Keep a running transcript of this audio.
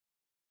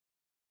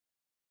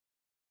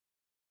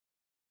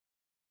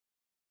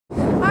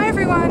Hi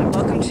everyone,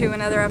 welcome to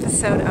another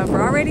episode of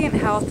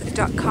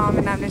rawradianthealth.com,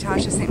 and I'm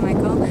Natasha St.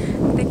 Michael.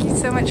 Thank you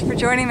so much for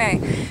joining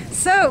me.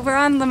 So we're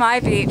on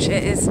Lamai Beach.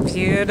 It is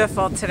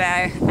beautiful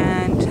today,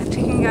 and I'm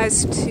taking you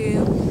guys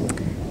to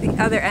the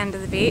other end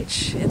of the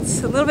beach.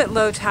 It's a little bit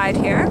low tide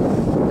here,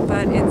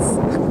 but it's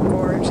a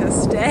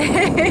gorgeous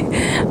day.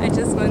 I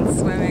just went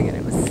swimming and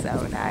it was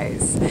so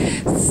nice.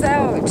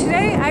 So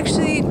today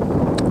actually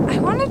I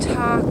want to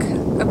talk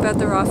about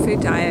the raw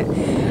food diet,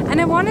 and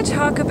I want to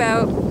talk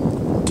about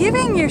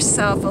giving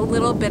yourself a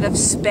little bit of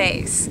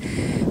space,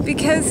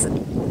 because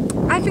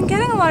I've been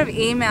getting a lot of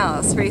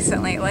emails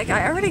recently. Like,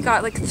 I already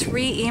got like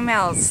 3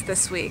 emails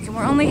this week, and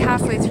we're only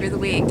halfway through the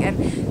week,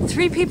 and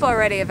 3 people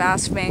already have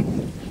asked me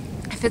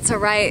if it's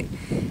alright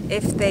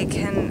if they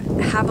can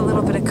have a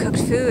little bit of cooked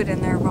food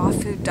in their raw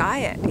food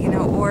diet, you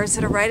know, or is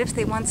it alright if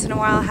they once in a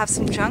while have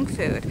some junk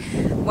food.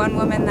 One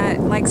woman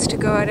that likes to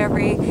go out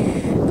every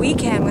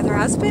weekend with her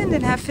husband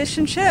and have fish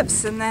and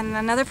chips, and then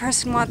another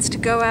person wants to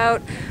go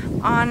out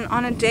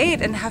on a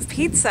date and have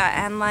pizza,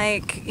 and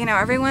like, you know,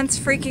 everyone's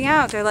freaking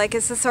out. They're like,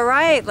 is this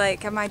alright?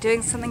 Like, am I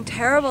doing something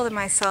terrible to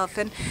myself?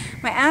 And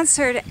my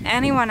answer to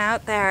anyone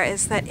out there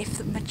is that if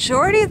the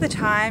majority of the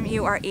time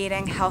you are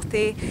eating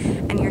healthy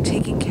and you're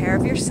taking care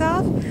of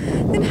yourself,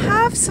 then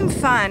have some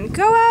fun.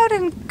 Go out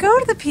and go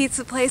to the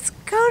pizza place,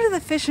 go to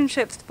the fish and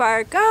chips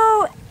bar,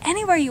 go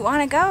anywhere you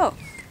want to go.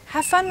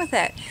 Have fun with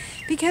it.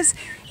 Because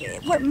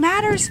what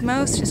matters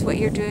most is what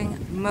you're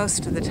doing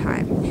most of the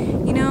time.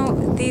 You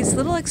know, these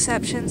little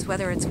exceptions,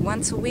 whether it's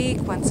once a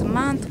week, once a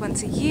month,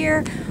 once a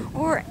year,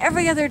 or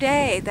every other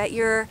day that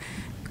you're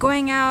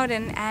going out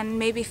and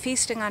maybe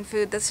feasting on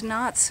food that's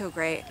not so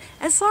great,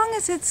 as long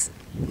as it's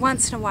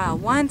once in a while.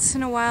 Once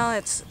in a while,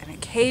 it's an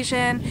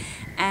occasion,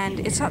 and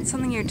it's not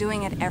something you're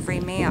doing at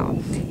every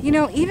meal. You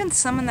know, even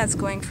someone that's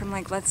going from,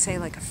 like, let's say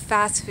like a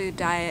fast food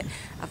diet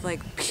of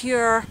like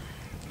pure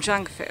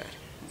junk food,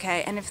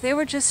 okay, and if they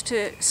were just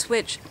to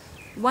switch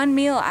one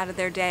meal out of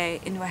their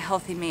day into a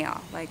healthy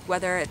meal, like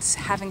whether it's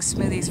having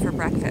smoothies for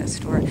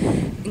breakfast or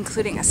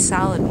including a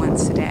salad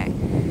once a day,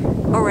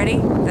 already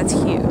that's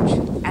huge,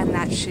 and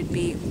that should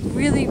be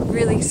really,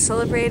 really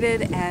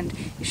celebrated, and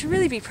you should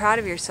really be proud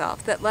of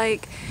yourself. That,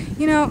 like,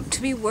 you know,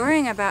 to be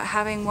worrying about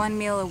having one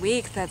meal a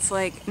week that's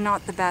like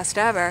not the best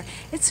ever,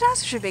 it's not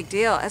such a big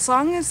deal, as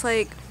long as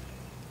like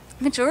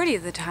majority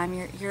of the time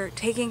you're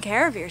taking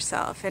care of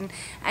yourself and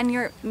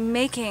you're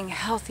making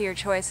healthier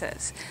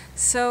choices.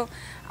 So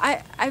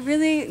I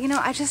really, you know,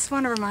 I just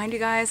want to remind you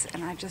guys,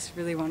 and I just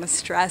really want to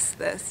stress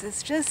this,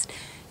 it's just,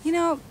 you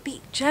know,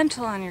 be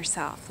gentle on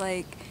yourself.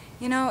 Like,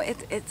 you know,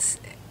 it's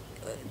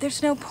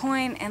there's no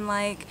point in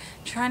like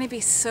trying to be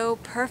so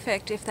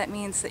perfect if that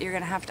means that you're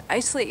going to have to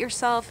isolate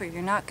yourself, or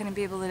you're not going to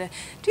be able to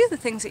do the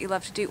things that you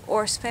love to do,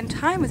 or spend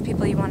time with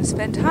people you want to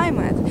spend time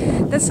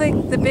with. That's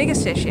like the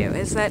biggest issue,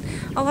 is that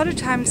a lot of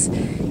times,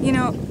 you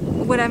know,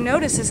 what I've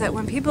noticed is that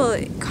when people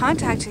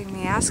contacting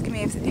me asking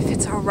me if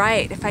it's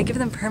alright, if I give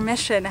them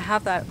permission to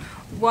have that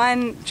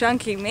one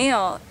junky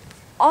meal,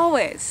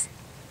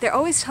 they're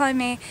always telling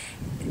me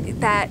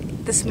that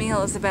this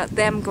meal is about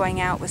them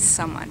going out with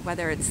someone,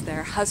 whether it's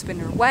their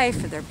husband or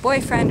wife or their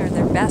boyfriend or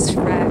their best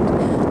friend,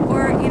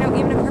 or, you know,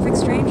 even a perfect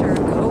stranger or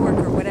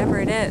coworker, whatever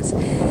it is.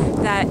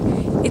 That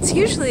it's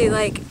usually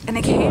like an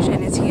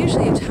occasion, it's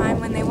usually a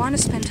time when they want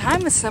to spend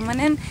time with someone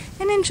and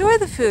enjoy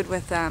the food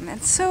with them.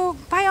 And so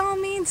by all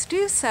means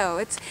do so.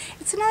 It's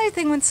another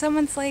thing when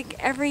someone's like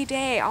every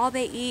day all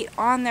they eat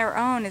on their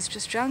own is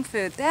just junk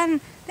food, then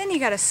you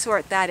got to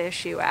sort that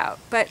issue out.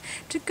 But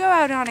to go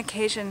out on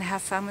occasion and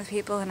have fun with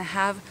people and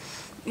have,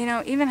 you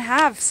know, even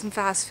have some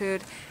fast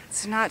food,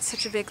 it's not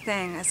such a big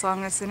thing, as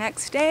long as the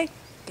next day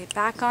get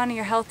back on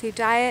your healthy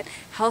diet,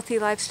 healthy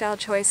lifestyle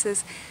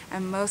choices,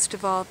 and most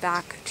of all,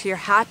 back to your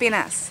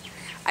happiness.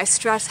 I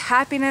stress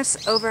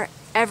happiness over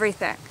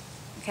everything,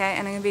 okay?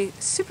 And I'm going to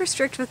be super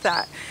strict with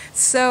that.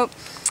 So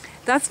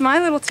that's my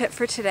little tip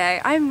for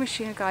today. I'm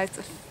wishing you guys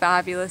a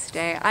fabulous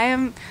day.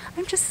 I'm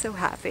just so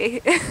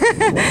happy.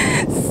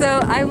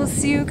 So I will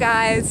see you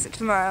guys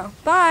tomorrow.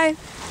 Bye!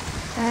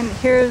 And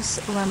here's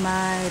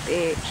Lamai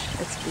Beach.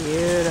 It's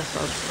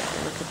beautiful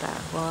today. Look at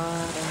that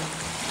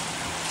water.